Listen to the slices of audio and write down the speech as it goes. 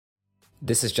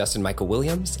This is Justin Michael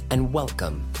Williams, and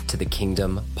welcome to the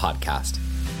Kingdom Podcast.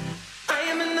 I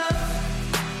am enough.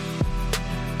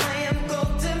 I am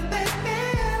golden, baby.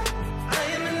 I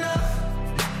am enough.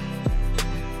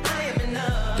 I am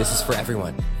enough. This is for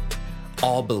everyone.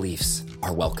 All beliefs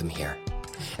are welcome here.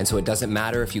 And so it doesn't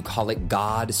matter if you call it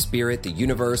God, spirit, the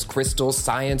universe, crystals,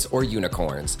 science, or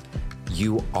unicorns.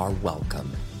 You are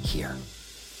welcome here.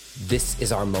 This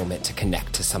is our moment to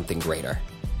connect to something greater.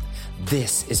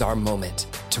 This is our moment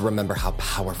to remember how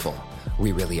powerful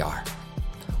we really are.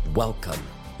 Welcome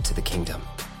to the kingdom.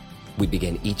 We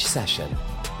begin each session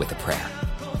with a prayer.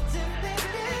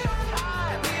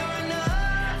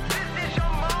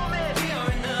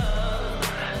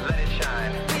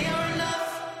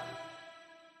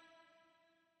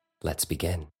 Let's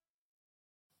begin.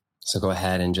 So go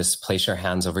ahead and just place your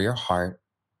hands over your heart.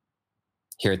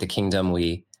 Here at the kingdom,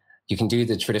 you can do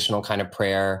the traditional kind of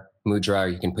prayer, mudra, or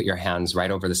you can put your hands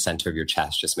right over the center of your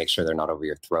chest. Just make sure they're not over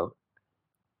your throat.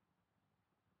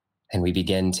 And we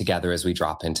begin together as we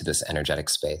drop into this energetic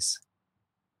space.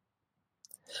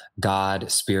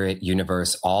 God, spirit,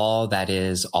 universe, all that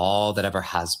is, all that ever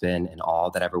has been, and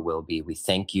all that ever will be, we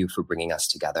thank you for bringing us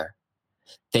together.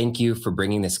 Thank you for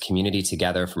bringing this community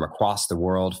together from across the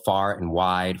world, far and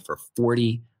wide, for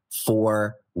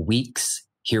 44 weeks.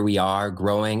 Here we are,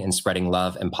 growing and spreading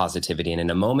love and positivity. And in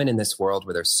a moment in this world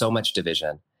where there's so much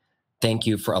division, thank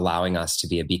you for allowing us to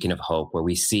be a beacon of hope where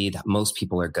we see that most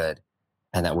people are good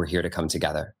and that we're here to come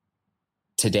together.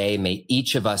 Today, may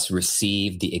each of us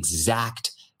receive the exact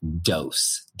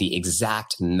dose, the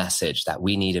exact message that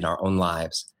we need in our own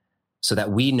lives so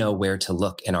that we know where to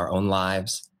look in our own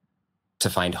lives to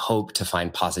find hope, to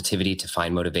find positivity, to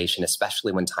find motivation,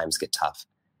 especially when times get tough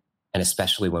and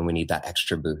especially when we need that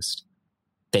extra boost.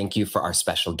 Thank you for our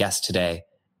special guest today.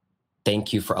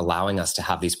 Thank you for allowing us to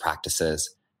have these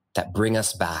practices that bring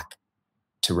us back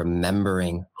to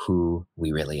remembering who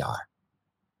we really are.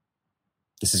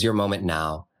 This is your moment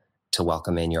now to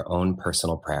welcome in your own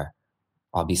personal prayer.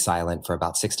 I'll be silent for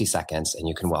about 60 seconds and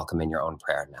you can welcome in your own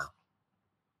prayer now.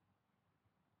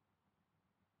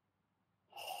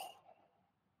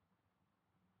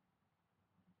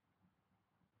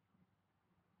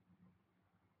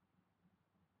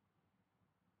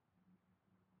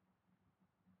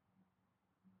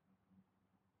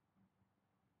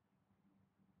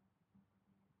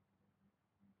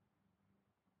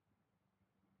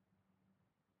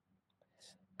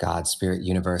 God, spirit,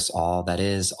 universe, all that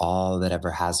is, all that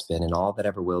ever has been, and all that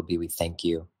ever will be, we thank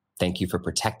you. Thank you for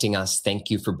protecting us.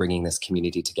 Thank you for bringing this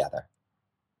community together.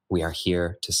 We are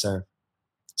here to serve.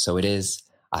 So it is.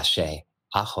 Ashe,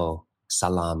 Aho,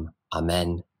 Salam,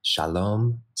 Amen,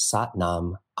 Shalom,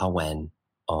 Satnam, Awen,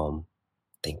 Om.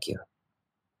 Thank you.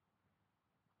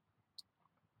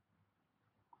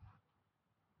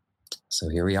 So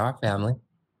here we are, family.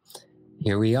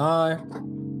 Here we are.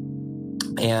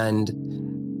 And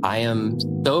I am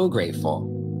so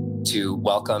grateful to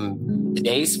welcome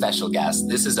today's special guest.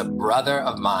 This is a brother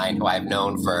of mine who I've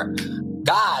known for,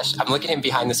 I'm looking at him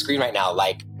behind the screen right now,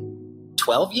 like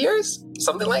 12 years,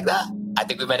 something like that. I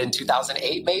think we met in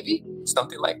 2008, maybe,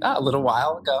 something like that, a little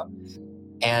while ago.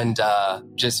 And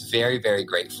just very, very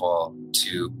grateful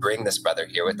to bring this brother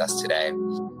here with us today.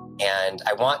 And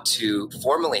I want to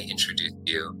formally introduce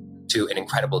you to an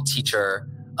incredible teacher,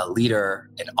 a leader,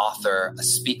 an author, a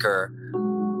speaker,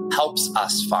 helps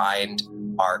us find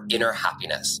our inner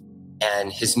happiness.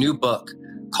 And his new book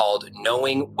called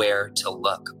Knowing Where to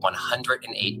Look,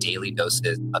 108 Daily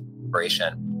Doses of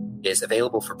Inspiration is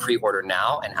available for pre-order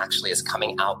now and actually is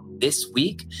coming out this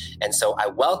week. And so I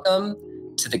welcome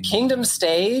to the Kingdom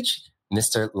stage,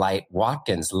 Mr. Light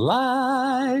Watkins.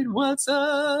 Light, what's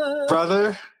up?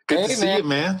 Brother, good to see you,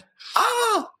 man.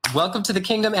 Welcome to the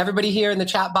kingdom. Everybody here in the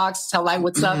chat box, tell Light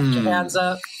what's up. Put your hands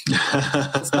up.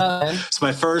 What's up, man? It's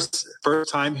my first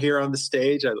time here on the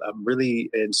stage. I'm really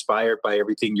inspired by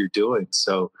everything you're doing.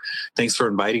 So thanks for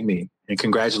inviting me. And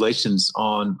congratulations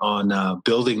on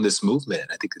building this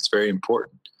movement. I think it's very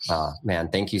important. Oh, man,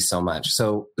 thank you so much.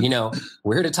 So,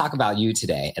 we're here to talk about you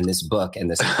today and this book and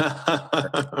this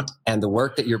and the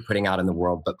work that you're putting out in the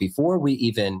world. But before we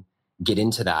even get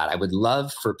into that, I would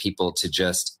love for people to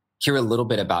just hear a little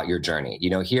bit about your journey.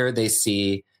 Here they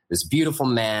see this beautiful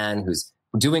man who's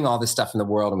doing all this stuff in the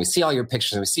world, and we see all your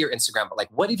pictures and we see your Instagram,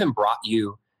 but what even brought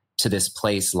you to this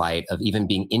place, Light, of even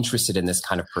being interested in this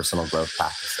kind of personal growth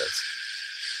practices?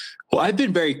 Well, I've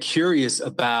been very curious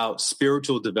about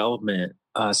spiritual development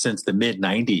since the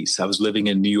mid-90s. I was living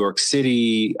in New York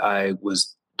City. I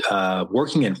was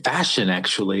working in fashion,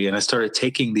 actually, and I started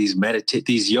taking these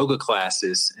yoga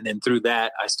classes. And then through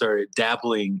that, I started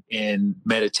dabbling in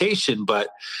meditation. But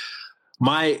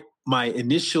my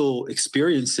initial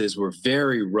experiences were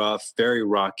very rough, very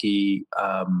rocky.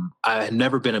 I had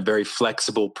never been a very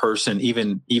flexible person,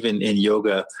 even in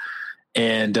yoga.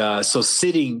 And so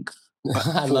sitting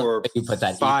I love for that you put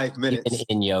that 5 minutes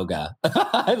in yoga.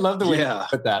 I love the way you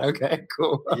put that. Okay,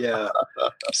 cool. Yeah.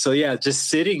 So yeah, just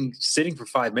sitting for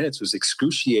 5 minutes was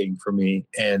excruciating for me.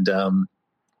 And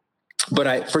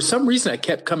but for some reason I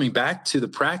kept coming back to the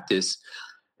practice.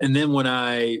 And then when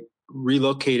I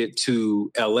relocated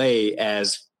to LA,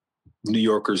 as New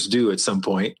Yorkers do at some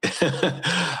point,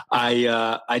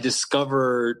 I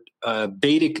discovered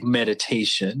Vedic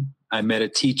meditation. I met a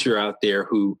teacher out there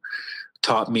who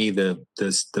taught me the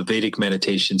Vedic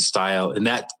meditation style, and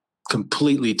that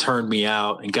completely turned me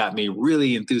out and got me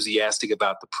really enthusiastic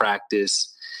about the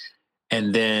practice.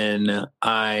 And then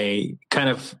I kind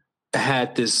of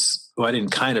had this, well,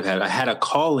 I had a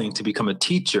calling to become a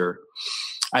teacher.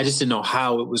 I just didn't know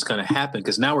how it was going to happen,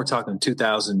 because now we're talking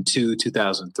 2002,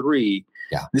 2003.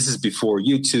 Yeah. This is before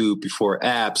YouTube, before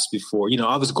apps, before,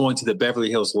 I was going to the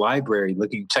Beverly Hills Library,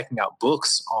 checking out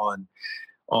books on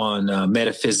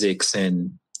metaphysics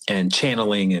and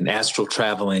channeling and astral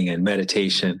traveling and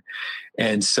meditation.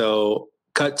 And so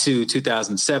cut to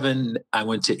 2007, I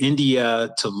went to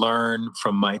India to learn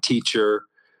from my teacher,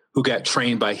 who got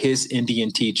trained by his Indian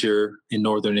teacher in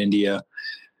northern India.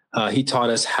 He taught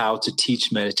us how to teach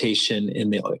meditation in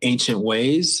the ancient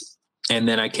ways. And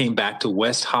then I came back to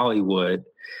West Hollywood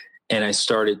and I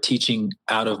started teaching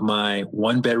out of my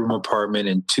 1-bedroom apartment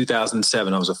in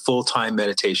 2007. I was a full-time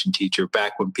meditation teacher,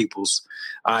 back when people's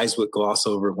eyes would gloss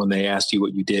over when they asked you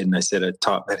what you did. And I said I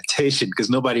taught meditation, because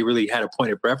nobody really had a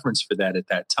point of reference for that at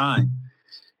that time.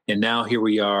 And now here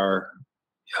we are,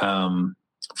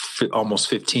 almost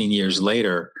 15 years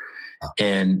later.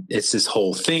 And it's this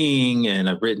whole thing. And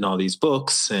I've written all these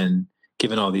books and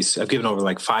I've given over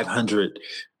like 500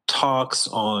 talks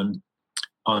on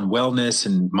wellness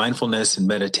and mindfulness and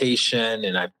meditation.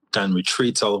 And I've done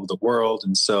retreats all over the world.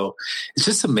 And so it's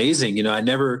just amazing. I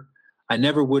never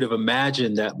would have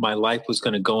imagined that my life was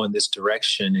going to go in this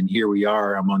direction. And here we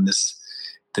are. I'm on this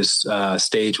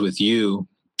stage with you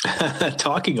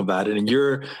talking about it. And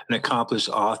you're an accomplished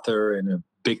author and a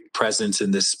big presence in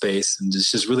this space. And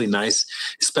it's just really nice,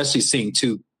 especially seeing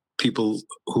two people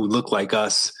who look like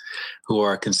us, who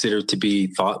are considered to be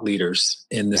thought leaders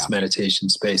in this meditation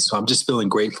space. So I'm just feeling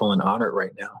grateful and honored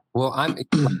right now. Well, it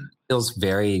feels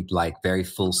very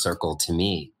full circle to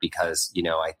me, because,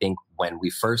 I think when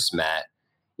we first met,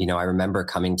 I remember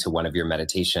coming to one of your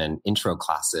meditation intro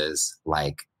classes,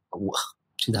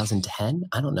 2010,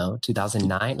 I don't know,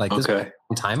 2009, this was a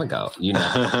long time ago,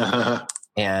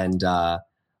 and,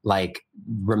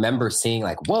 remember seeing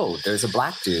whoa, there's a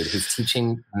Black dude who's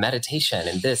teaching meditation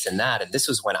and this and that. And this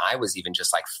was when I was even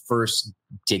just first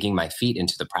digging my feet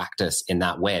into the practice in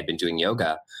that way. I'd been doing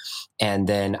yoga. And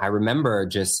then I remember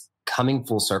just coming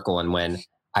full circle. And when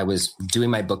I was doing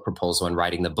my book proposal and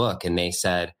writing the book, and they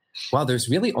said, well, there's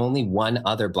really only one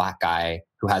other Black guy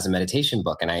who has a meditation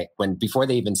book. And before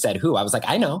they even said who, I was like,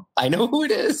 I know who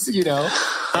it is, and it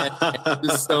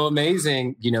was so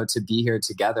amazing, to be here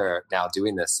together now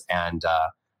doing this and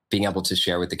being able to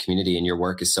share with the community. And your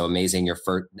work is so amazing.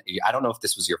 I don't know if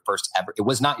this was your first ever, it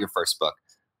was not your first book,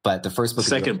 but the first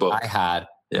book, I had,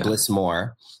 Bliss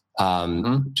More,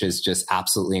 which is just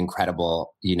absolutely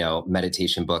incredible,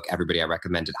 meditation book. Everybody, I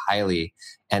recommend it highly.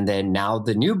 And then now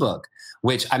the new book,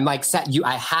 which I'm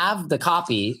I have the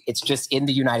copy. It's just in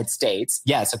the United States.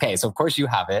 Yes. Okay. So of course you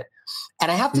have it. And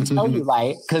I have to tell you,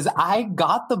 because I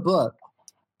got the book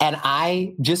and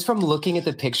I, just from looking at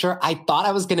the picture, I thought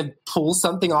I was going to pull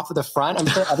something off of the front. I'm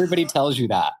sure everybody tells you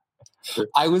that.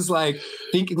 I was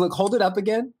thinking, look, hold it up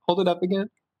again. Hold it up again.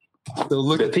 So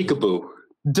look at peekaboo.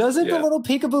 Doesn't the little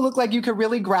peekaboo look like you could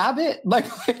really grab it? I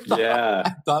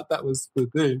thought that was the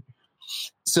thing.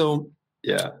 So,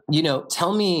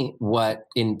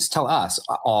 tell us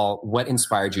all what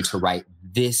inspired you to write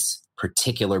this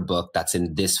particular book that's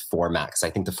in this format, because I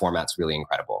think the format's really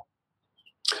incredible.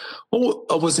 Well,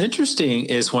 what's interesting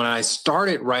is when I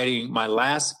started writing my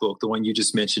last book, the one you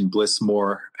just mentioned, Bliss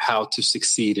More, How to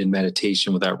Succeed in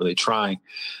Meditation Without Really Trying,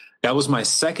 that was my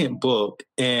second book.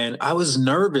 And I was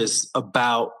nervous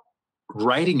about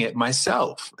writing it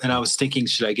myself. And I was thinking,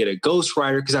 should I get a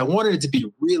ghostwriter? Because I wanted it to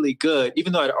be really good,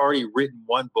 even though I'd already written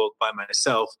one book by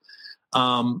myself.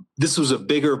 This was a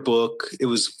bigger book. It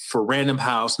was for Random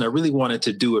House, and I really wanted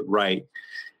to do it right.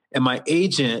 And my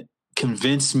agent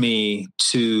convinced me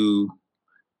to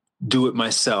do it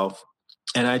myself.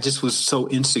 And I just was so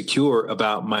insecure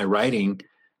about my writing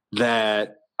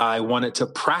that I wanted to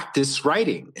practice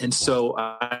writing. And so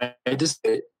I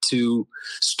decided to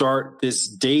start this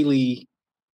daily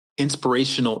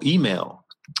inspirational email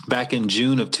back in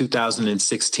June of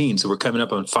 2016. So we're coming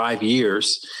up on 5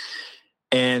 years.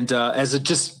 And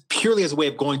just purely as a way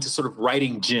of going to sort of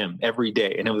writing gym every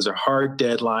day. And it was a hard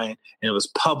deadline and it was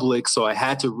public. So I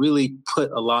had to really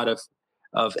put a lot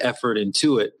of effort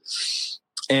into it.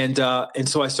 And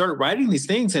so I started writing these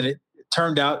things, and it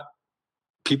turned out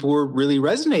people were really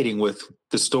resonating with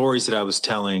the stories that I was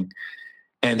telling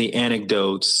and the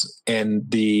anecdotes and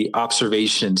the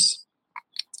observations.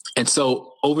 And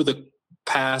so over the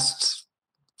past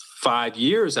 5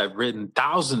 years, I've written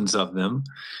thousands of them.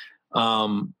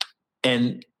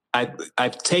 And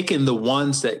I've taken the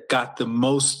ones that got the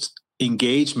most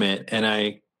engagement and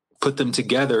I put them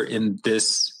together in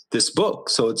this book.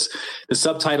 So the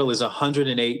subtitle is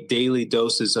 108 Daily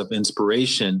Doses of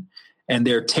Inspiration. And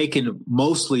they're taken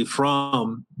mostly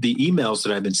from the emails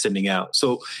that I've been sending out.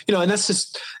 So, and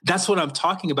that's what I'm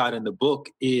talking about in the book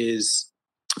is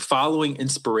following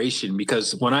inspiration.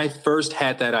 Because when I first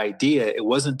had that idea, it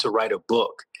wasn't to write a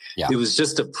book. Yeah. It was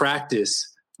just to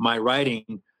practice my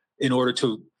writing in order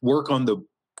to work on the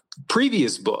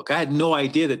previous book. I had no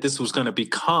idea that this was going to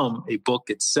become a book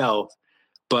itself.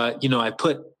 But, I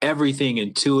put everything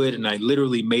into it, and I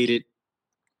literally made it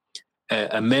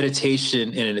a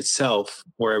meditation in itself,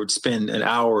 where I would spend an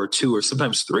hour or 2 or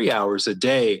sometimes 3 hours a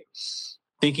day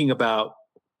thinking about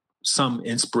some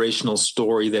inspirational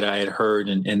story that I had heard,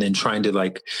 and then trying to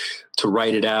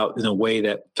write it out in a way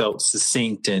that felt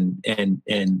succinct and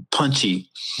punchy.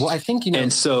 Well, I think,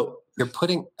 and so you're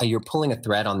pulling a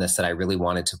thread on this that I really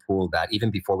wanted to pull, that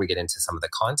even before we get into some of the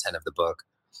content of the book,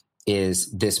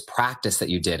 is this practice that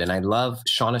you did. And I love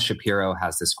Shauna Shapiro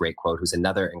has this great quote, who's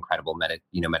another incredible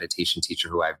meditation teacher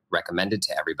who I've recommended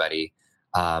to everybody.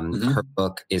 Her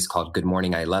book is called Good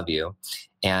Morning, I Love You.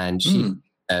 And she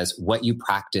says, what you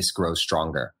practice grows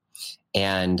stronger.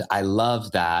 And I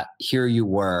love that here you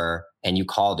were, and you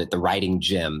called it the writing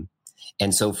gym.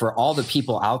 And so for all the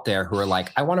people out there who are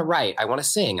like, I want to write, I want to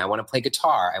sing, I want to play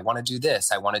guitar, I want to do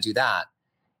this, I want to do that.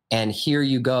 And here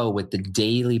you go with the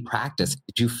daily practice.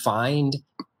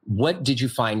 What did you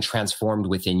find transformed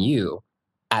within you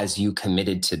as you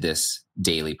committed to this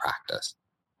daily practice?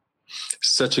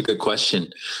 Such a good question.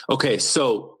 Okay,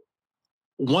 so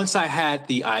once I had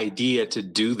the idea to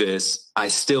do this, I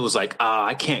still was like,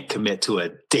 I can't commit to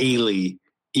a daily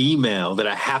email that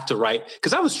I have to write,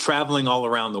 because I was traveling all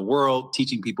around the world,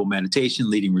 teaching people meditation,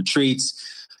 leading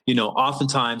retreats,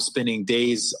 oftentimes spending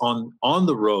days on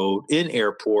the road in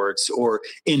airports or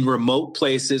in remote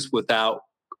places without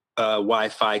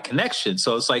Wi-Fi connection.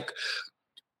 So it's like,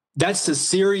 that's a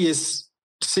serious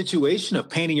situation of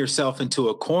painting yourself into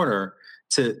a corner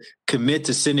to commit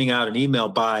to sending out an email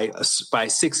by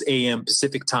 6 a.m.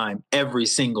 Pacific time every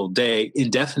single day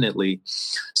indefinitely.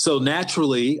 So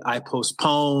naturally, I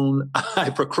postponed,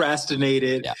 I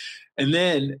procrastinated. Yeah. And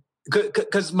then,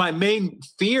 because my main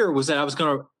fear was that I was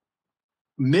going to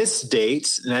miss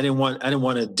dates, and I didn't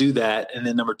want to do that. And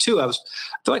then number two, I feel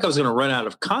like I was going to run out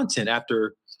of content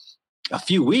after a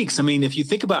few weeks. I mean, if you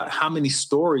think about how many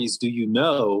stories do you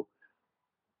know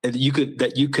that you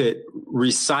could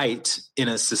recite in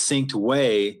a succinct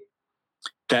way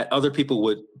that other people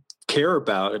would care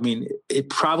about. I mean, it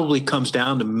probably comes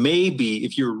down to maybe,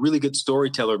 if you're a really good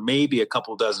storyteller, maybe a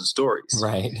couple dozen stories.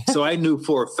 Right. So I knew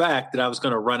for a fact that I was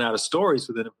going to run out of stories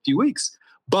within a few weeks.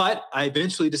 But I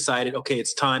eventually decided, okay,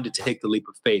 it's time to take the leap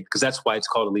of faith, because that's why it's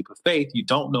called a leap of faith. You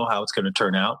don't know how it's going to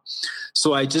turn out.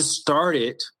 So I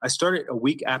started a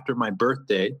week after my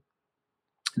birthday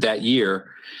that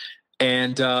year.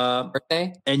 And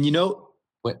birthday? And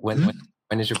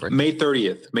when is your birthday? May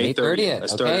 30th. May 30th. I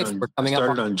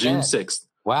started on June 6th.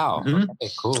 Wow. Mm-hmm.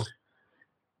 Okay, cool.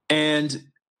 And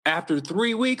after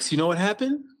 3 weeks, you know what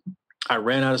happened? I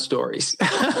ran out of stories.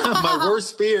 My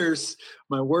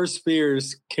worst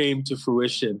fears came to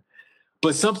fruition.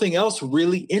 But something else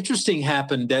really interesting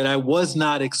happened that I was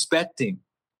not expecting.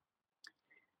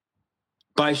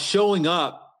 By showing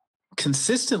up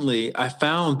consistently, I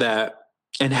found that,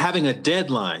 and having a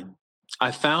deadline,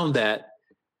 I found that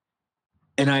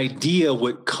an idea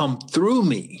would come through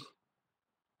me,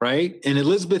 right? And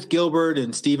Elizabeth Gilbert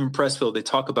and Stephen Pressfield, they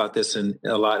talk about this a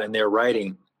lot in their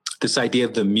writing, this idea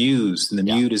of the muse. And the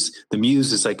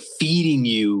muse is like feeding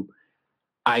you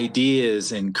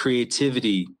ideas and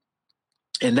creativity.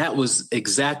 And that was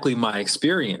exactly my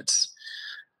experience.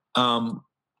 And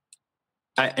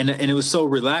it was so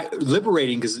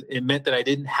liberating, because it meant that I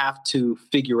didn't have to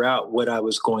figure out what I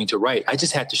was going to write. I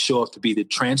just had to show up to be the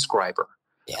transcriber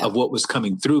of what was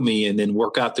coming through me, and then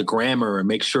work out the grammar and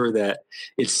make sure that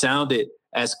it sounded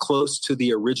as close to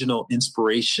the original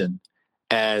inspiration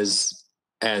as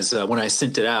when I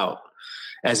sent it out.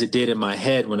 as it did in my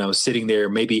head when I was sitting there,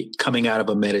 maybe coming out of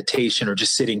a meditation or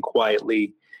just sitting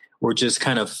quietly or just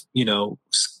kind of,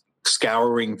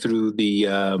 scouring through the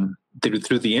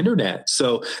through the internet.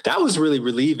 So that was really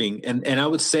relieving. And I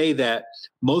would say that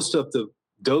most of the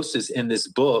doses in this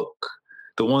book,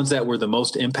 the ones that were the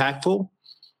most impactful,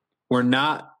 were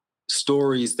not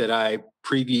stories that I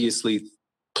previously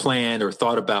planned or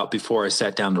thought about before I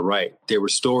sat down to write. They were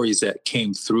stories that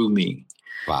came through me.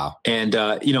 Wow. And,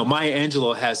 Maya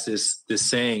Angelou has this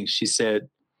saying. She said,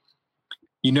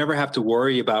 you never have to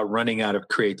worry about running out of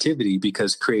creativity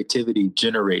because creativity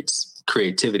generates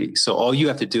creativity. So all you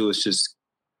have to do is just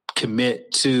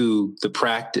commit to the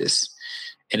practice,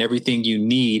 and everything you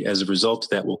need as a result of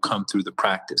that will come through the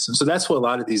practice. And so that's what a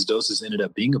lot of these doses ended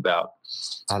up being about.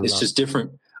 It's just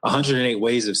different, 108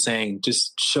 ways of saying,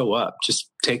 just show up,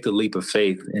 just take the leap of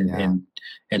faith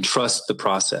and trust the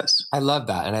process. I love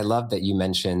that. And I love that you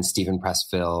mentioned Stephen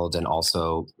Pressfield and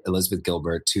also Elizabeth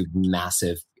Gilbert, two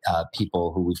massive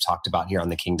people who we've talked about here on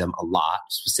The Kingdom a lot,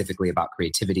 specifically about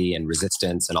creativity and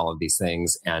resistance and all of these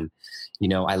things. And,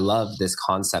 I love this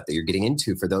concept that you're getting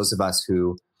into for those of us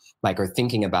who are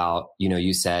thinking about,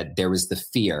 you said there was the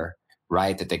fear,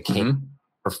 right? That came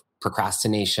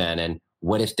procrastination and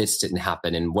what if this didn't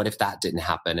happen? And what if that didn't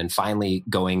happen? And finally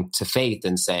going to faith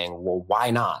and saying, well,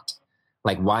 why not?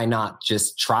 Why not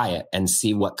just try it and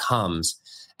see what comes?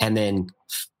 And then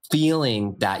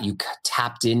feeling that you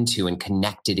tapped into and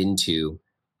connected into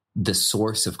the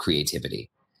source of creativity,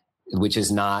 which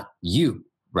is not you,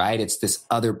 right? It's this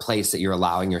other place that you're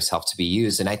allowing yourself to be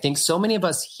used. And I think so many of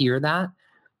us hear that,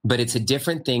 but it's a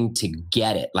different thing to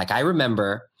get it. I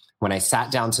remember when I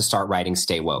sat down to start writing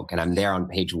Stay Woke, and I'm there on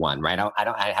page 1, right?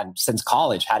 I had since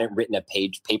college hadn't written a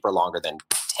paper longer than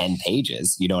 10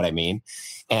 pages. You know what I mean?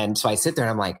 And so I sit there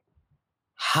and I'm like,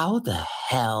 how the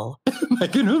hell am I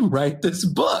going to write this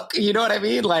book? You know what I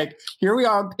mean? Here we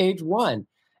are on page 1. And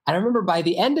I remember by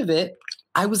the end of it,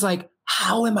 I was like,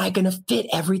 how am I going to fit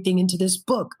everything into this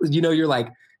book?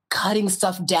 You're cutting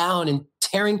stuff down and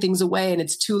tearing things away and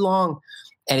it's too long.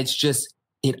 And it's just,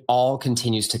 it all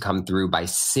continues to come through by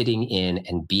sitting in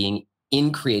and being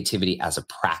in creativity as a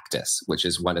practice, which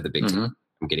is one of the big things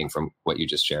I'm getting from what you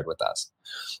just shared with us.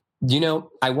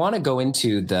 I want to go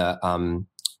into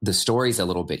the stories a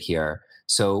little bit here.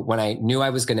 So when I knew I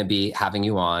was going to be having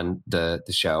you on the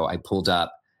show,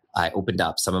 I opened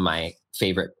up some of my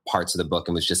favorite parts of the book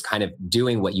and was just kind of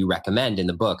doing what you recommend in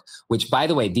the book, which, by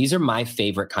the way, these are my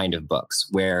favorite kind of books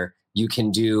where you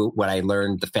can do what I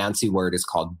learned. The fancy word is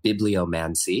called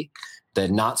bibliomancy. The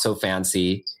not so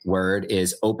fancy word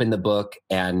is open the book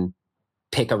and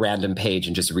pick a random page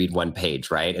and just read one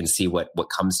page, right? And see what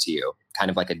comes to you,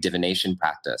 kind of like a divination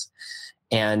practice.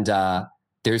 And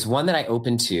there's one that I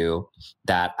opened to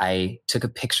that I took a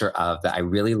picture of that I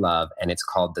really love. And it's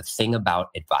called The Thing About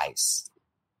Advice.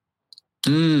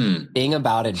 Thing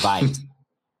About Advice.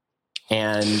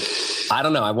 And I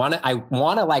don't know. I want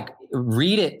to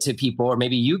read it to people, or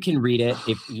maybe you can read it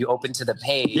if you open to the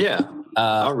page. Yeah,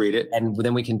 I'll read it. And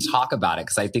then we can talk about it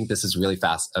because I think this is a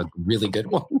really good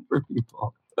one for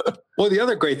people. Well, the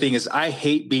other great thing is I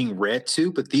hate being read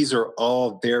to, but these are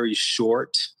all very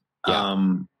short,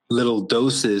 little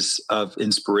doses of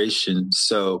inspiration.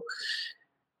 So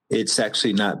it's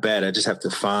actually not bad. I just have to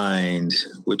find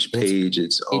which page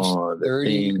it's on. The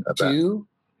thing about.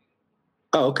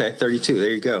 Oh, okay. 32. There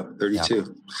you go. 32. Yeah.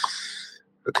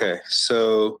 Okay.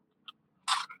 So.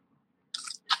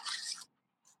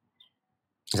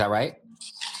 Is that right?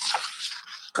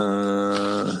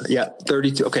 Yeah.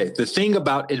 32. Okay. The thing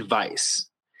about advice.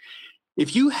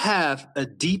 If you have a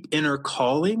deep inner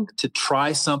calling to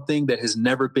try something that has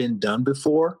never been done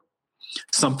before,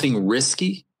 something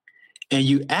risky, and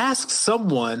you ask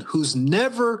someone who's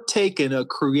never taken a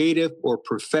creative or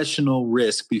professional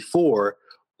risk before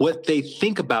what they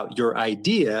think about your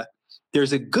idea,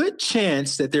 there's a good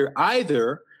chance that they're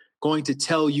either going to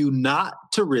tell you not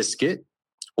to risk it,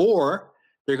 or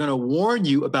they're going to warn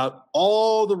you about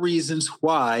all the reasons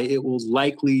why it will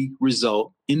likely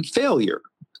result in failure.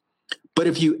 But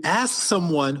if you ask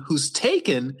someone who's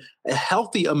taken a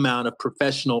healthy amount of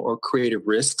professional or creative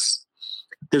risks,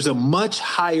 there's a much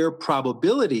higher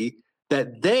probability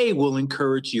that they will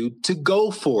encourage you to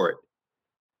go for it.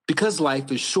 Because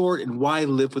life is short, and why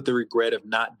live with the regret of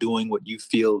not doing what you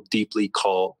feel deeply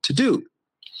called to do?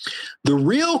 The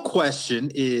real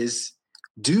question is,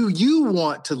 do you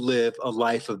want to live a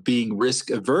life of being risk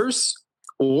averse,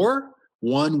 or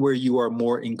one where you are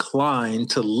more inclined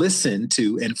to listen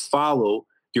to and follow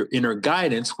your inner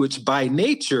guidance, which by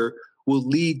nature will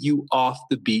lead you off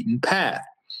the beaten path?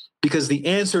 Because the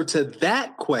answer to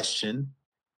that question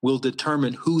will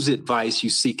determine whose advice you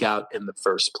seek out in the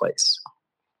first place.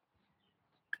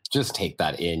 Just take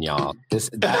that in, y'all. It's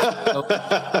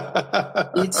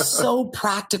so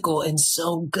practical and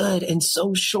so good and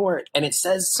so short, and it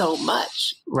says so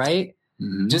much, right?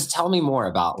 Mm-hmm. Just tell me more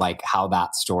about like how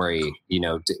that story,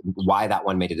 why that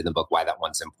one made it in the book, why that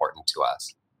one's important to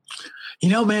us.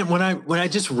 Man, when I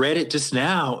just read it just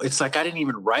now, it's like I didn't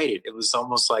even write it. It was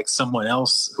almost like someone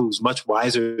else who's much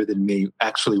wiser than me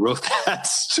actually wrote that.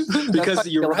 Because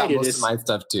you're right, most of my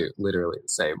stuff too, literally the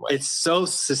same way. It's so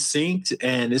succinct,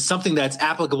 and it's something that's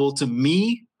applicable to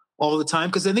me all the time.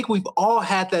 Because I think we've all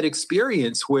had that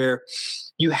experience where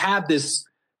you have this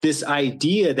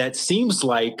idea that seems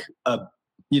like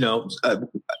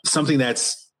something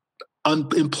that's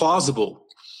implausible,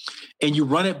 and you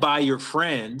run it by your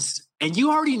friends. And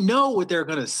you already know what they're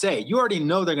going to say. You already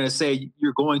know they're going to say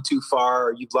you're going too far,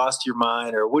 or you've lost your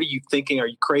mind, or what are you thinking? Are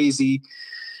you crazy?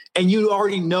 And you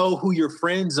already know who your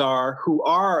friends are who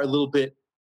are a little bit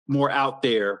more out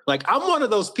there. Like I'm one of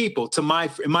those people in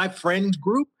my friend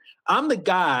group. I'm the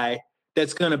guy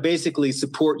that's going to basically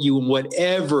support you in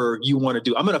whatever you want to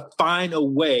do. I'm going to find a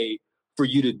way for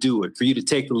you to do it, for you to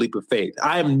take the leap of faith.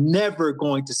 I am never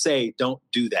going to say, don't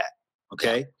do that.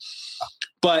 Okay.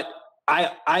 But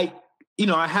I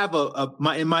have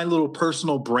in my little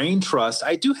personal brain trust,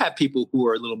 I do have people who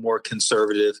are a little more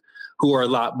conservative, who are a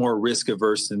lot more risk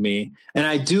averse than me. And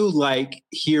I do like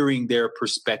hearing their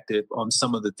perspective on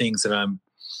some of the things that I'm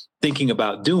thinking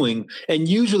about doing. And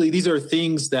usually these are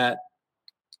things that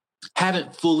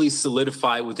haven't fully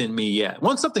solidified within me yet.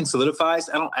 Once something solidifies,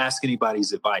 I don't ask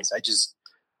anybody's advice.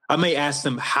 I may ask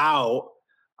them how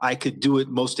I could do it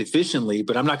most efficiently,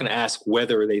 but I'm not going to ask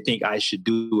whether they think I should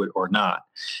do it or not.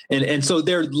 And so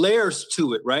there are layers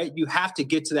to it, right? You have to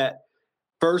get to that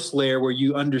first layer where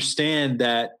you understand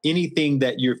that anything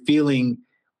that you're feeling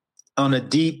on a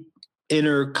deep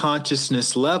inner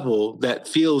consciousness level that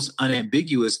feels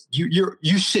unambiguous,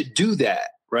 you should do that,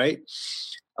 right?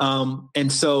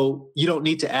 And so you don't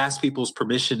need to ask people's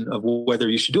permission of whether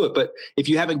you should do it. But if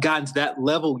you haven't gotten to that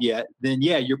level yet, then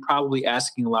yeah, you're probably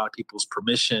asking a lot of people's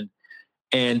permission.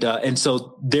 And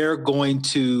so they're going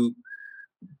to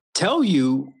tell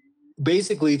you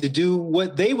basically to do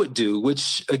what they would do,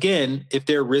 which again, if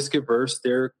they're risk averse,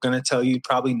 they're going to tell you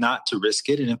probably not to risk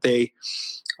it. And if they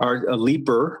are a leap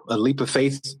of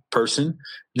faith person,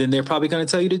 then they're probably going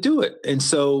to tell you to do it. And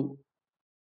so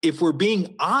if we're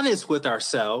being honest with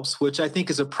ourselves, which I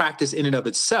think is a practice in and of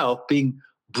itself, being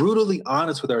brutally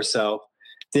honest with ourselves,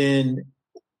 then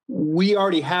we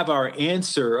already have our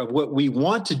answer of what we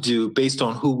want to do based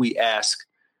on who we ask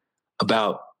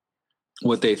about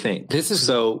what they think.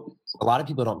 So a lot of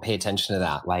people don't pay attention to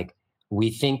that. Like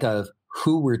we think of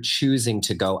who we're choosing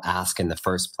to go ask in the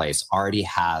first place already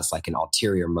has like an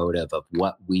ulterior motive of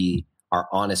what we are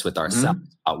honest with ourselves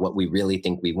about what we really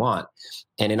think we want.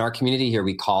 And in our community here,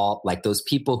 we call like those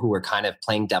people who are kind of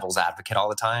playing devil's advocate all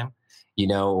the time,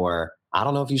 or I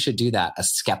don't know if you should do that, a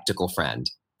skeptical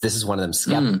friend. This is one of them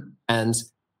skeptical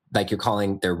friends, like you're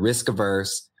calling, they're risk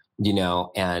averse,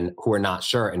 and who are not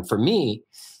sure. And for me,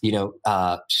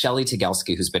 Shelley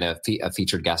Tegelski, who's been a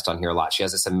featured guest on here a lot, she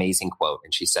has this amazing quote,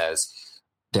 and she says,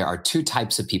 there are two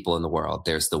types of people in the world.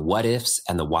 There's the what ifs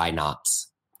and the why nots.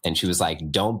 And she was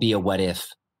like, don't be a what if.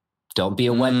 Don't be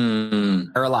a what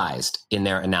paralyzed in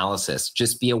their analysis.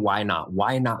 Just be a why not.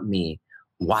 Why not me?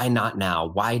 Why not now?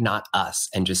 Why not us?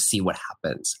 And just see what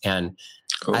happens. And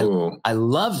I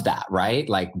love that, right?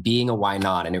 Like being a why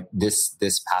not. And this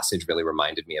passage really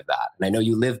reminded me of that. And I know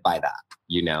you live by that,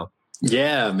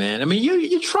 Yeah, man. I mean,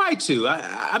 you try to.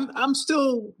 I'm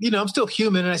still, I'm still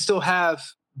human, and I still have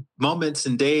moments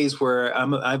and days where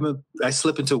I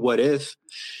slip into what if.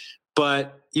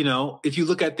 But, if you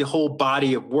look at the whole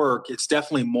body of work, it's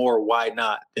definitely more why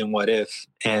not than what if.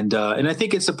 And I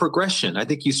think it's a progression. I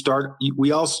think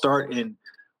we all start in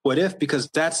what if, because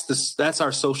that's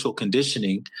our social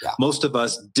conditioning. Yeah. Most of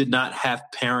us did not have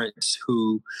parents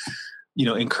who,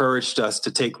 encouraged us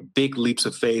to take big leaps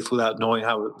of faith without knowing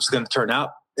how it was going to turn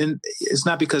out. And it's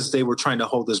not because they were trying to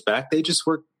hold us back. They just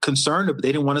were concerned.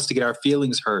 They didn't want us to get our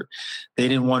feelings hurt. They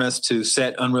didn't want us to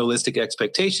set unrealistic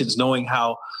expectations, knowing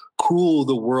how cruel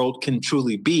the world can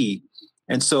truly be.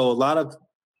 And so a lot of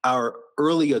our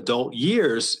early adult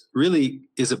years really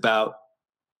is about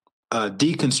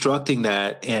deconstructing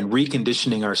that and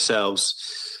reconditioning ourselves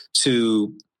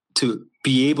to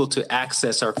be able to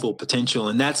access our full potential.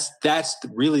 And that's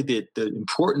really the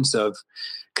importance of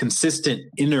consistent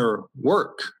inner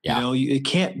work. Yeah. It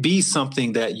can't be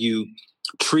something that you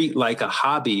treat like a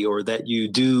hobby or that you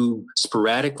do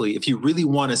sporadically. If you really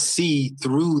want to see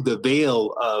through the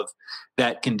veil of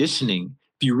that conditioning,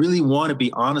 you really want to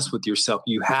be honest with yourself,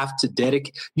 you have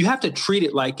to treat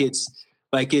it like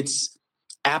it's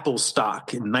Apple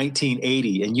stock in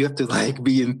 1980, and you have to like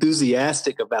be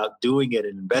enthusiastic about doing it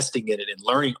and investing in it and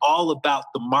learning all about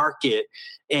the market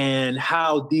and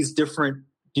how these different,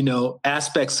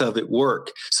 aspects of it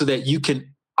work so that you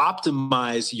can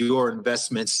optimize your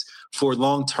investments for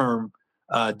long-term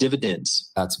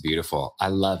dividends. That's beautiful. I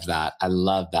love that. I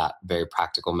love that very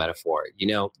practical metaphor.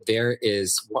 There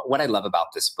is what I love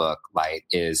about this book, Light,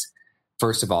 is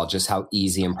first of all, just how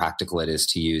easy and practical it is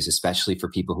to use, especially for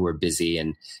people who are busy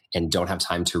and don't have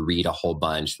time to read a whole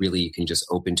bunch. Really, you can just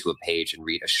open to a page and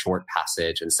read a short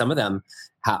passage. And some of them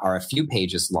are a few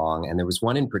pages long. And there was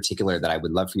one in particular that I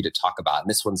would love for you to talk about. And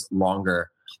this one's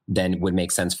longer than would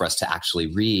make sense for us to actually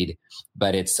read.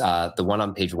 But it's the one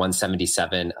on page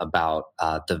 177 about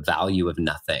the value of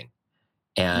nothing.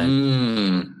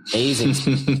 And amazing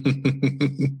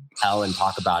to tell and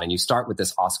talk about. And you start with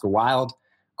this Oscar Wilde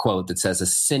quote that says, "A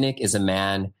cynic is a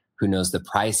man who knows the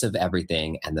price of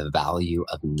everything and the value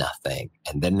of nothing."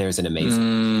 And then there's an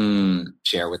amazing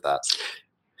share with us.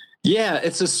 Yeah,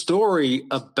 it's a story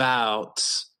about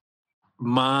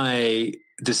my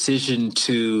decision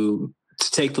to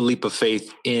take the leap of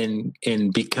faith in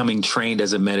becoming trained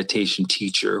as a meditation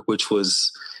teacher, which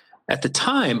was, at the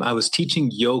time, I was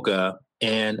teaching yoga,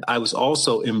 and I was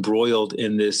also embroiled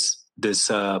in this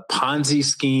Ponzi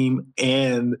scheme,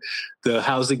 and the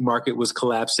housing market was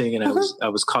collapsing, and I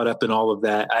was caught up in all of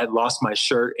that. I had lost my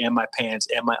shirt and my pants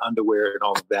and my underwear and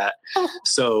all of that.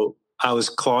 So I was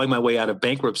clawing my way out of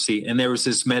bankruptcy, and there was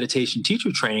this meditation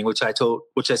teacher training, which I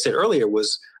said earlier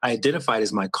was I identified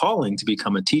as my calling to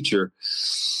become a teacher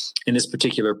in this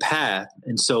particular path.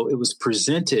 And so it was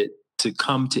presented to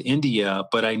come to India,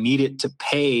 but I needed to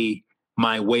pay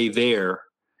my way there.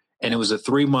 And it was a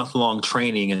 3-month-long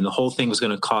training, and the whole thing was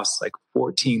going to cost like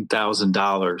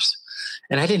 $14,000.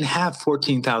 And I didn't have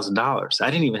 $14,000.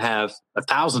 I didn't even have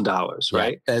 $1,000,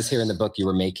 right? As here in the book, you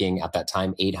were making at that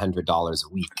time $800 a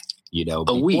week.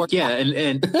 A week, yeah,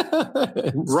 and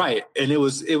right, and it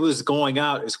was going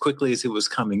out as quickly as it was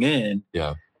coming in.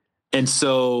 Yeah, and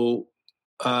so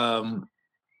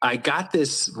I got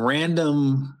this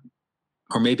random,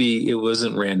 or maybe it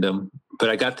wasn't random, but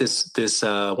I got this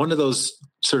one of those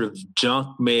sort of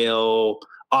junk mail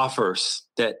offers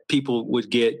that people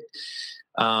would get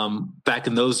back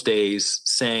in those days,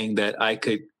 saying that I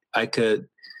could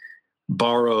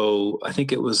borrow, I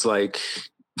think it was like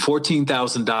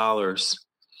 $14,000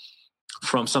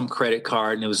 from some credit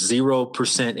card, and it was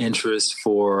 0% interest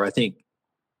for, I think,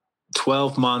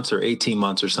 12 months or 18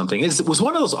 months or something. It was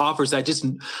one of those offers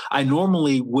I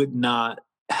normally would not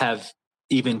have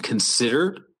even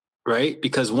considered, right?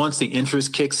 Because once the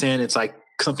interest kicks in, it's like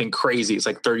something crazy. It's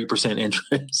like 30%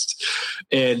 interest.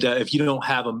 And if you don't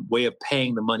have a way of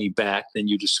paying the money back, then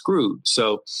you're just screwed.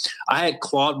 So I had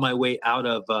clawed my way out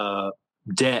of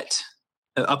debt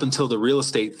up until the real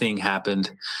estate thing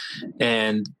happened.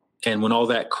 And when all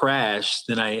that crashed,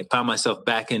 then I found myself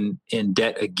back in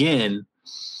debt again.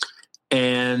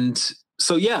 And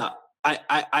so, yeah,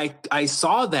 I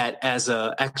saw that as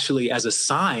a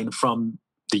sign from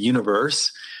the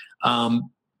universe,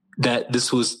 that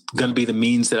this was going to be the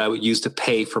means that I would use to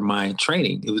pay for my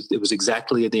training. It was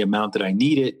exactly the amount that I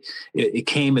needed. It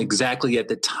came exactly at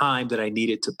the time that I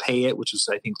needed to pay it, which was,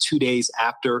 I think, 2 days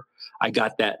after I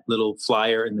got that little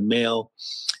flyer in the mail.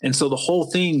 And so the whole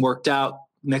thing worked out.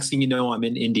 Next thing you know, I'm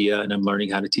in India and I'm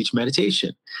learning how to teach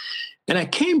meditation. And I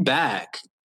came back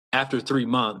after 3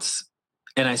 months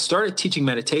and I started teaching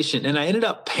meditation, and I ended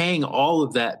up paying all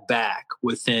of that back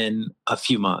within a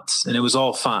few months, and it was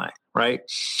all fine. Right.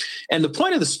 And the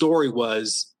point of the story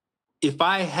was, if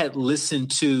I had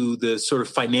listened to the sort of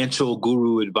financial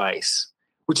guru advice,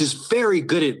 which is very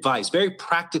good advice, very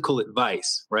practical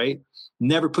advice, right?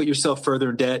 Never put yourself further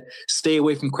in debt, stay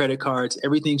away from credit cards,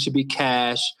 everything should be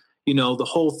cash, the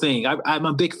whole thing. I'm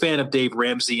a big fan of Dave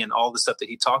Ramsey and all the stuff that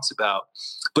he talks about.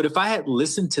 But if I had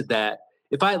listened to that,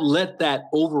 if I had let that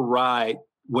override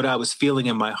what I was feeling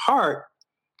in my heart,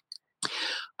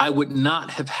 I would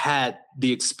not have had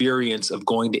the experience of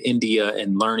going to India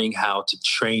and learning how to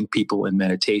train people in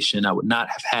meditation. I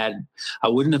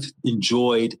wouldn't have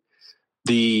enjoyed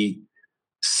the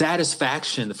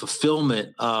satisfaction, the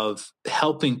fulfillment of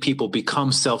helping people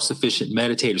become self-sufficient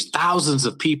meditators, thousands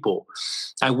of people.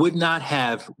 I would not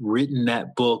have written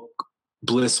that book,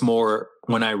 Bliss More,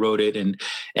 when I wrote it, and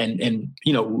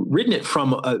written it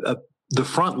from the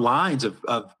front lines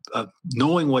of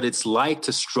knowing what it's like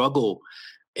to struggle,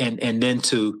 and then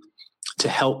to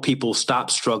help people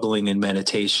stop struggling in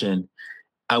meditation.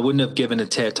 I wouldn't have given a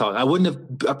TED talk.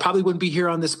 I probably wouldn't be here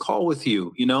on this call with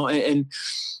you,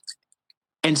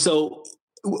 and so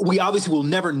we obviously will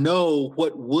never know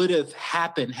what would have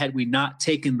happened had we not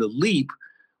taken the leap.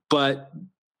 But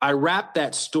I wrapped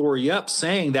that story up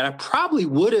saying that I probably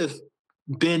would have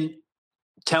been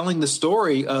telling the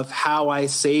story of how I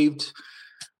saved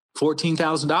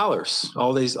 $14,000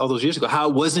 all those years ago, how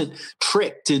I wasn't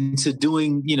tricked into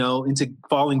doing, into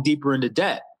falling deeper into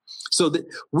debt. So that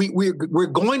we're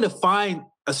going to find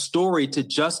a story to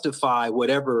justify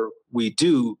whatever we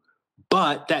do,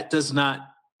 but that does not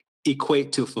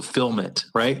equate to fulfillment,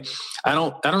 right? I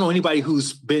don't know anybody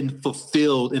who's been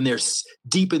fulfilled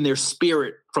deep in their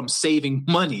spirit from saving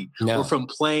money or from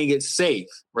playing it safe,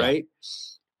 right?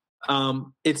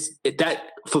 That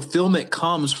fulfillment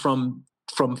comes from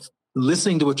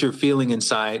listening to what you're feeling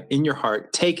inside in your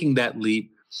heart, taking that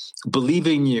leap,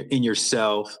 believing in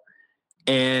yourself.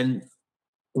 And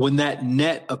when that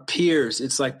net appears,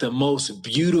 it's like the most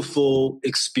beautiful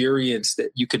experience that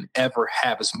you can ever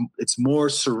have. It's more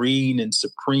serene and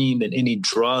supreme than any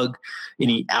drug,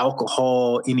 any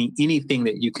alcohol, anything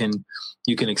that you can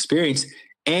experience.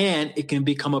 And it can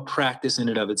become a practice in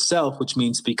and of itself, which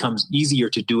means it becomes easier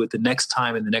to do it the next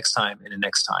time and the next time and the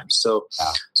next time. So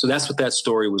that's what that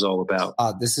story was all about.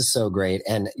 This is so great.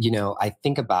 And, I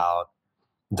think about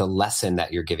the lesson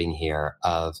that you're giving here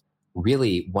of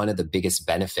really one of the biggest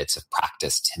benefits of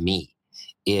practice to me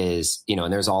is,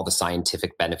 and there's all the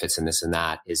scientific benefits in this and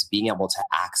that, is being able to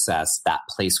access that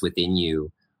place within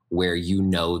you where you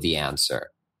know the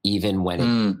answer, even when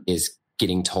it is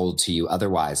getting told to you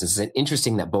otherwise. It's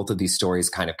interesting that both of these stories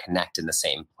kind of connect in the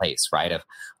same place, right? Of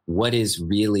what is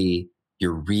really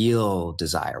your real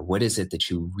desire? What is it that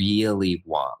you really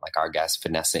want? Like our guest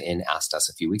Vanessa asked us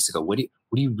a few weeks ago, what do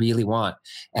you really want?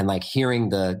 And like hearing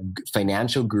the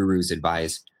financial guru's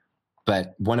advice.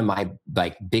 But one of my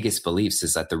biggest beliefs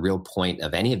is that the real point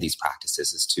of any of these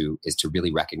practices is to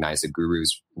really recognize the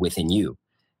gurus within you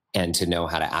and to know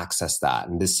how to access that.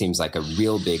 And this seems like a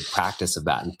real big practice of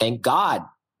that. And thank God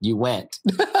you went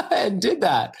and did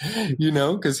that,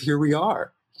 because here we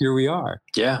are.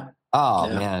 Yeah. Oh,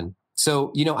 yeah. Man.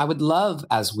 So, I would love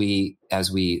as we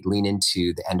lean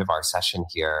into the end of our session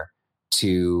here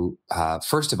to,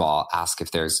 first of all, ask if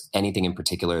there's anything in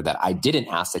particular that I didn't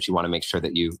ask that you want to make sure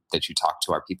that you talk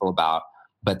to our people about,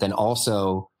 but then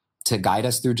also to guide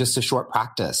us through just a short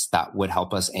practice that would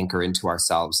help us anchor into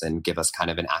ourselves and give us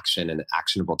kind of an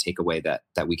actionable takeaway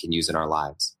that we can use in our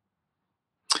lives.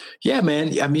 Yeah,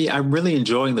 man. I mean, I'm really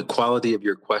enjoying the quality of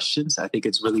your questions. I think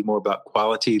it's really more about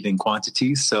quality than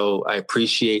quantity. So I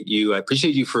appreciate you. I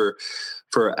appreciate you for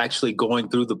actually going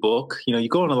through the book. You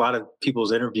go on a lot of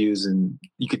people's interviews and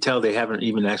you could tell they haven't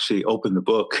even actually opened the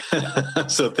book.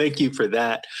 So thank you for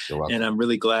that. You're welcome. And I'm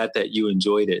really glad that you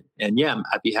enjoyed it. And yeah,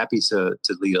 I'd be happy to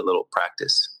lead a little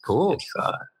practice. Cool.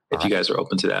 If you guys are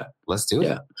open to that. Let's do it.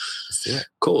 Yeah. Let's do it.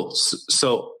 Cool.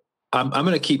 So I'm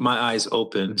going to keep my eyes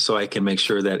open so I can make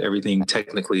sure that everything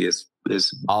technically is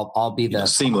I'll be the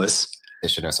seamless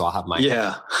practitioner, so I'll have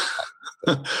my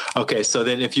Okay, so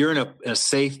then if you're in a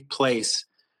safe place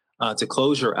to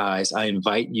close your eyes, I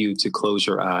invite you to close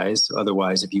your eyes.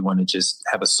 Otherwise, if you want to just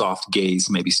have a soft gaze,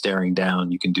 maybe staring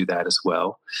down, you can do that as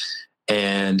well.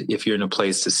 And if you're in a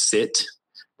place to sit,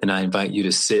 then I invite you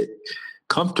to sit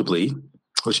comfortably,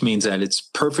 which means that it's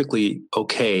perfectly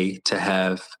okay to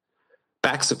have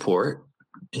back support,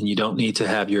 and you don't need to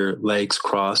have your legs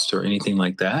crossed or anything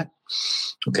like that.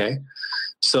 Okay.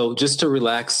 So just to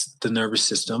relax the nervous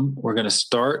system, we're going to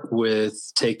start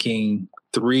with taking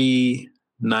 3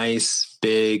 nice,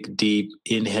 big, deep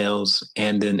inhales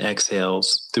and then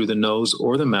exhales through the nose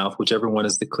or the mouth, whichever one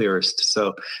is the clearest.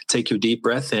 So take your deep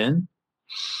breath in.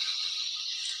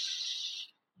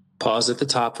 Pause at the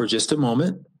top for just a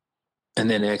moment, and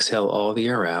then exhale all the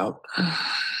air out.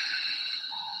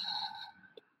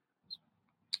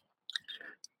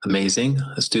 Amazing.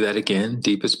 Let's do that again.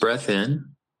 Deepest breath in.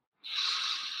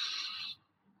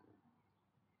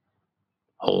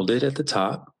 Hold it at the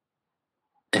top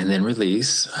and then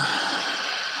release.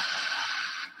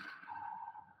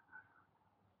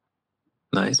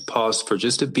 Nice. Pause for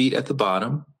just a beat at the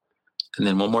bottom. And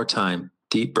then one more time.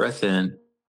 Deep breath in.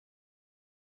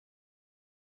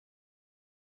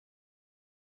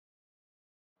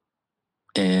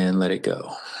 And let it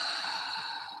go.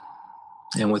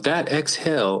 And with that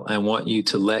exhale, I want you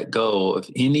to let go of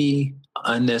any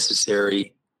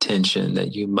unnecessary tension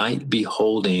that you might be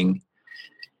holding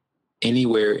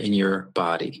anywhere in your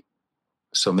body.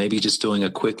 So maybe just doing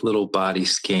a quick little body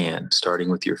scan, starting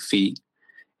with your feet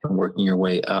and working your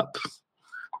way up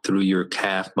through your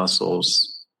calf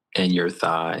muscles and your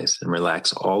thighs, and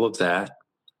relax all of that.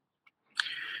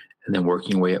 And then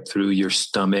working your way up through your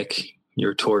stomach,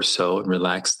 your torso, and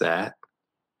relax that.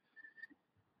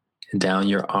 And down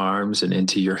your arms and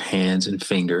into your hands and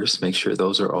fingers. Make sure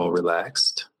those are all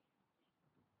relaxed.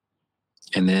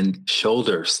 And then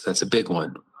shoulders, that's a big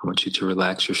one. I want you to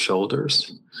relax your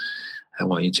shoulders. I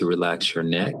want you to relax your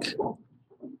neck.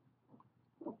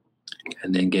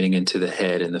 And then getting into the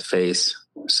head and the face.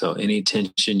 So any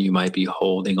tension you might be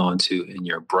holding onto in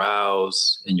your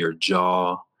brows, in your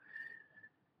jaw,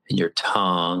 in your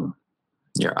tongue,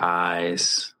 your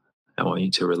eyes, I want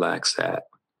you to relax that.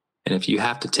 And if you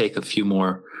have to take a few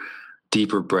more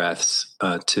deeper breaths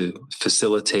to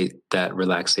facilitate that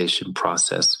relaxation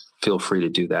process, feel free to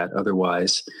do that.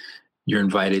 Otherwise, you're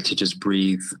invited to just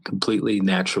breathe completely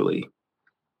naturally.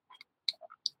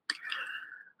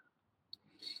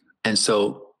 And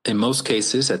so in most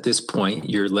cases, at this point,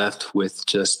 you're left with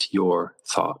just your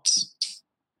thoughts.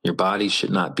 Your body should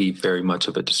not be very much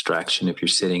of a distraction if you're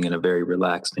sitting in a very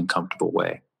relaxed and comfortable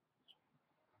way.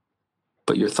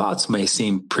 But your thoughts may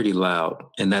seem pretty loud,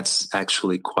 and that's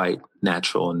actually quite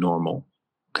natural and normal,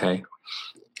 okay?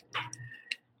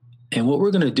 And what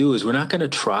we're going to do is we're not going to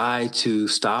try to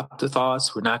stop the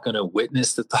thoughts. We're not going to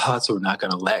witness the thoughts. We're not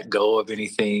going to let go of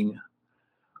anything.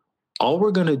 All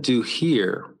we're going to do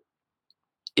here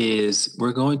is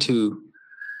we're going to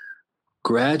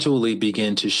gradually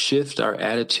begin to shift our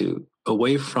attitude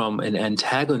away from an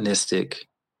antagonistic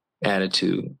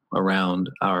attitude around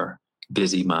our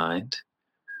busy mind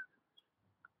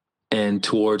and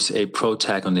towards a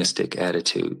protagonistic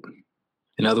attitude.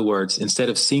 In other words, instead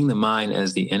of seeing the mind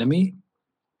as the enemy,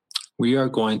 we are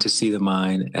going to see the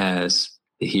mind as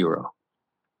the hero,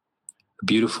 a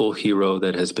beautiful hero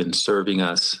that has been serving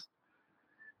us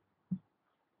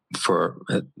for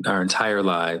our entire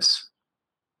lives,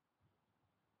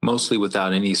 mostly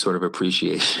without any sort of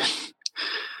appreciation.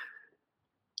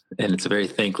 And it's a very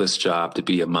thankless job to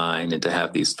be a mind and to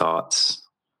have these thoughts.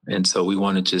 And so we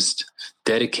want to just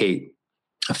dedicate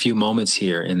a few moments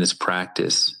here in this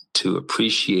practice to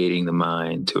appreciating the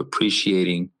mind, to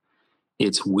appreciating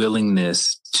its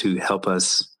willingness to help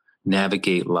us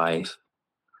navigate life,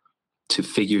 to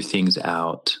figure things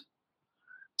out,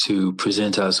 to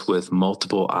present us with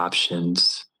multiple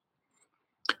options,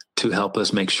 to help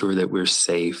us make sure that we're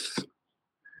safe,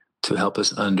 to help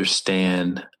us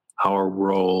understand our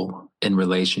role in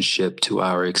relationship to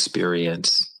our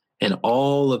experience, and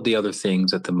all of the other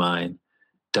things that the mind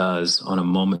does on a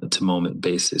moment-to-moment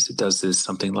basis. It does this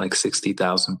something like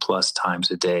 60,000 plus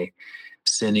times a day,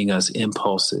 sending us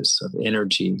impulses of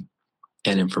energy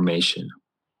and information.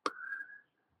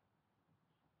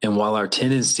 And while our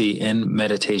tendency in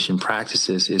meditation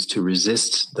practices is to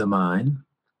resist the mind,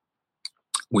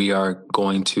 we are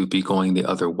going to be going the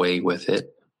other way with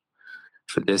it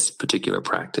for this particular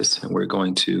practice. And we're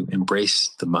going to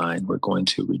embrace the mind. We're going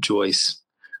to rejoice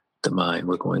the mind.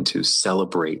 We're going to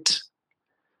celebrate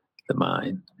the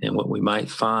mind. And what we might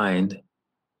find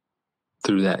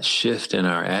through that shift in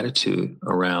our attitude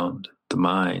around the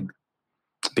mind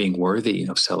being worthy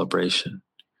of celebration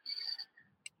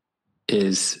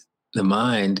is the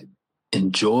mind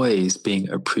enjoys being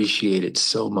appreciated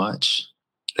so much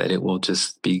that it will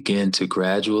just begin to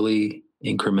gradually,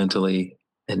 incrementally,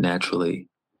 and naturally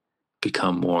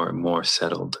become more and more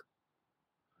settled.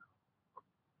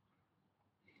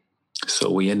 So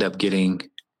we end up getting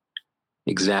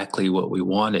exactly what we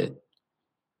wanted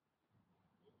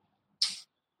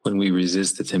when we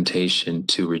resist the temptation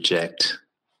to reject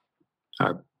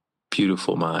our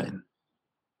beautiful mind.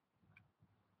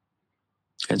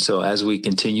 And so as we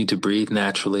continue to breathe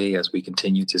naturally, as we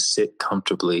continue to sit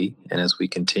comfortably, and as we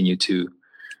continue to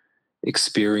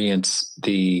experience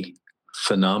the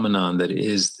phenomenon that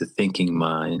is the thinking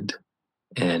mind,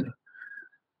 and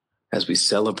as we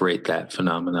celebrate that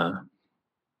phenomenon,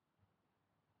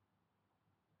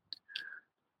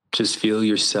 just feel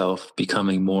yourself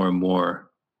becoming more and more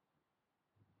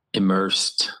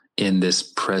immersed in this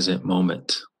present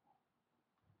moment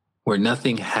where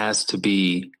nothing has to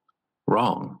be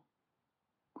wrong,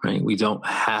 right? We don't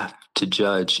have to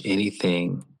judge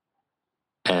anything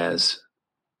as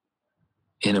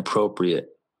inappropriate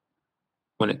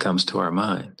when it comes to our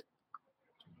mind.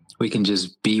 We can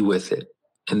just be with it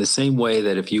in the same way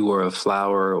that if you were a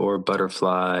flower or a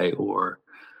butterfly or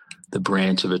the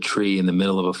branch of a tree in the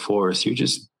middle of a forest, you're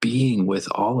just being with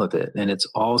all of it, and it's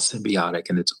all symbiotic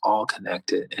and it's all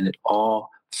connected and it all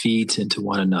feeds into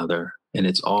one another and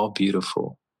it's all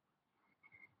beautiful.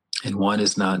 And one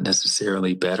is not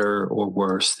necessarily better or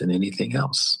worse than anything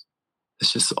else.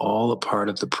 It's just all a part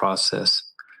of the process,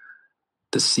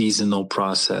 the seasonal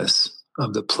process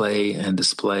of the play and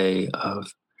display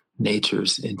of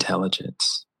nature's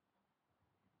intelligence.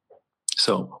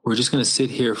 So we're just going to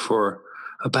sit here for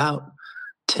about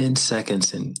 10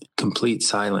 seconds in complete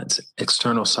silence,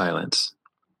 external silence,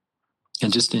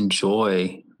 and just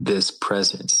enjoy this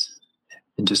presence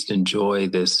and just enjoy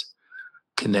this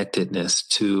connectedness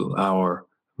to our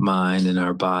mind and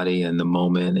our body and the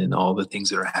moment and all the things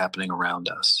that are happening around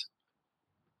us.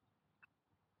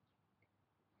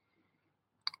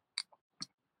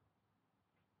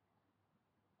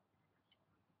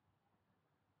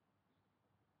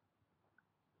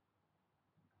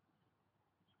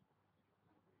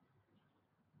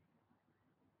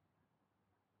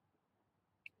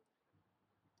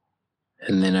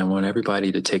 And then I want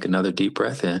everybody to take another deep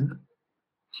breath in.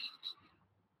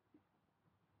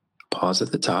 Pause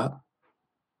at the top.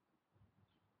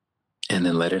 And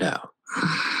then let it out.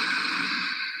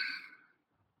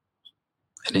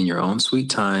 And in your own sweet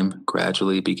time,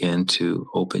 gradually begin to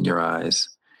open your eyes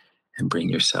and bring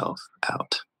yourself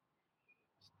out.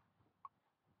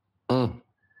 I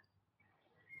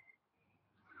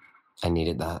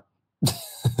needed that.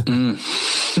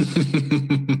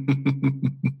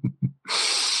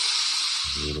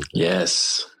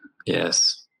 Yes.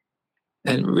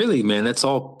 And really, man, that's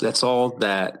all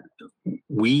that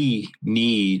we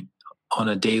need on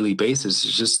a daily basis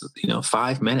is just,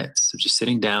 5 minutes of just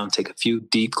sitting down, take a few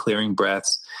deep clearing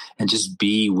breaths and just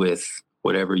be with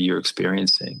whatever you're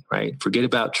experiencing, right? Forget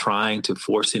about trying to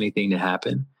force anything to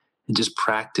happen and just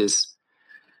practice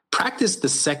the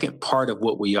second part of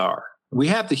what we are. We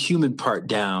have the human part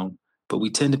down, but we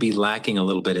tend to be lacking a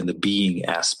little bit in the being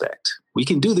aspect. We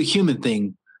can do the human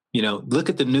thing. Look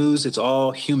at the news. It's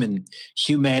all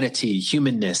humanity,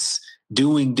 humanness,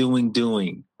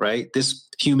 doing, right? This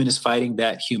human is fighting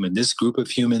that human. This group of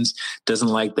humans doesn't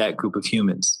like that group of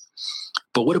humans.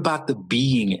 But what about the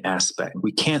being aspect?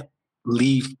 We can't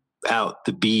leave out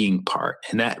the being part.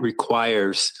 And that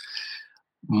requires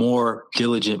more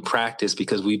diligent practice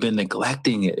because we've been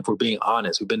neglecting it. If we're being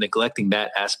honest, we've been neglecting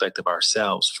that aspect of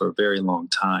ourselves for a very long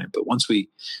time. But once we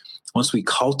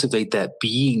cultivate that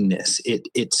beingness, it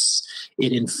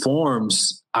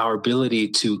informs our ability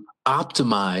to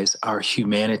optimize our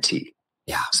humanity.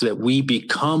 Yeah. So that we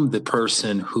become the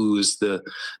person who's the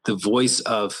voice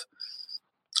of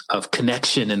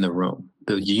connection in the room,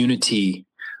 the unity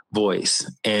voice.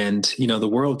 And, the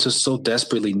world just so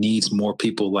desperately needs more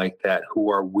people like that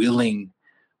who are willing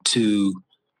to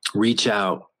reach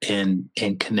out and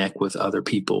connect with other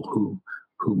people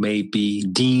who may be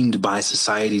deemed by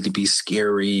society to be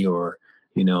scary or,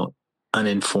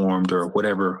 uninformed or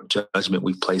whatever judgment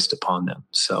we've placed upon them.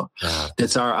 So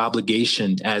it's our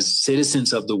obligation as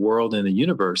citizens of the world and the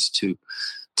universe to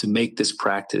make this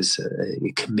practice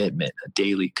a commitment, a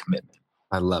daily commitment.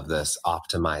 I love this,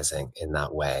 optimizing in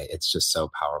that way. It's just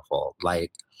so powerful.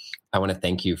 Light, I want to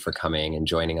thank you for coming and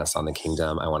joining us on The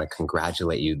Kingdom. I want to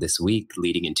congratulate you this week,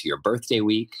 leading into your birthday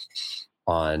week,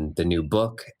 on the new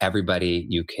book. Everybody,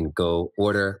 you can go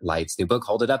order Light's new book.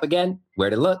 Hold it up again. Where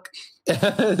to look?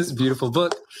 This beautiful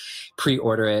book.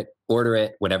 Pre-order it, order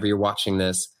it, whenever you're watching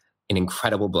this. An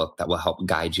incredible book that will help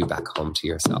guide you back home to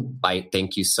yourself. Light,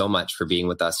 thank you so much for being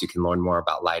with us. You can learn more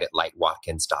about Light at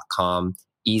lightwatkins.com.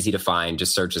 Easy to find.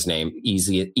 Just search his name.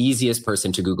 Easiest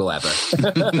person to Google ever.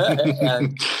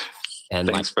 and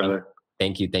Thanks, brother.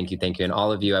 Thank you. And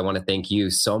all of you, I want to thank you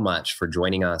so much for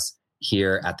joining us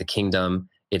here at The Kingdom.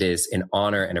 It is an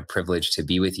honor and a privilege to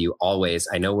be with you always.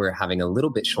 I know we're having a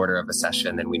little bit shorter of a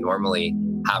session than we normally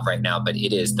have right now, but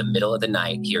it is the middle of the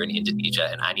night here in Indonesia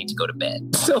and I need to go to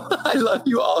bed. So I love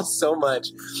you all so much.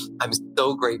 I'm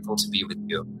so grateful to be with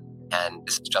you. And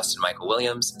this is Justin Michael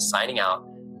Williams signing out,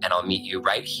 and I'll meet you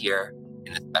right here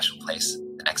in this special place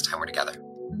the next time we're together.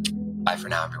 Bye for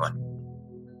now, everyone.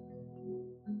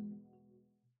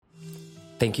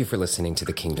 Thank you for listening to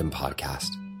the Kingdom Podcast.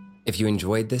 If you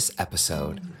enjoyed this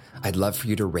episode, I'd love for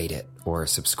you to rate it or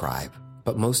subscribe,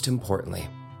 but most importantly,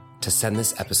 to send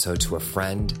this episode to a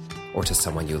friend or to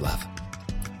someone you love.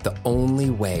 The only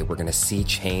way we're going to see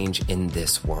change in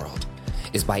this world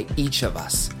is by each of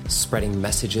us spreading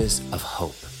messages of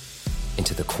hope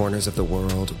into the corners of the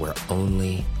world where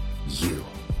only you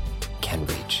can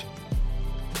reach.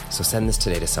 So send this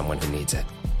today to someone who needs it.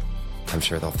 I'm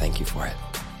sure they'll thank you for it.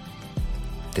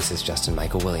 This is Justin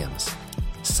Michael Williams,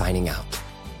 signing out.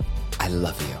 I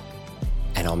love you,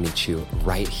 and I'll meet you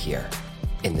right here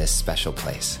in this special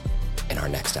place in our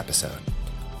next episode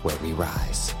where we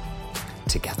rise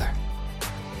together.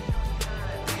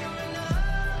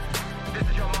 This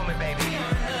is your moment,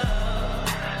 baby.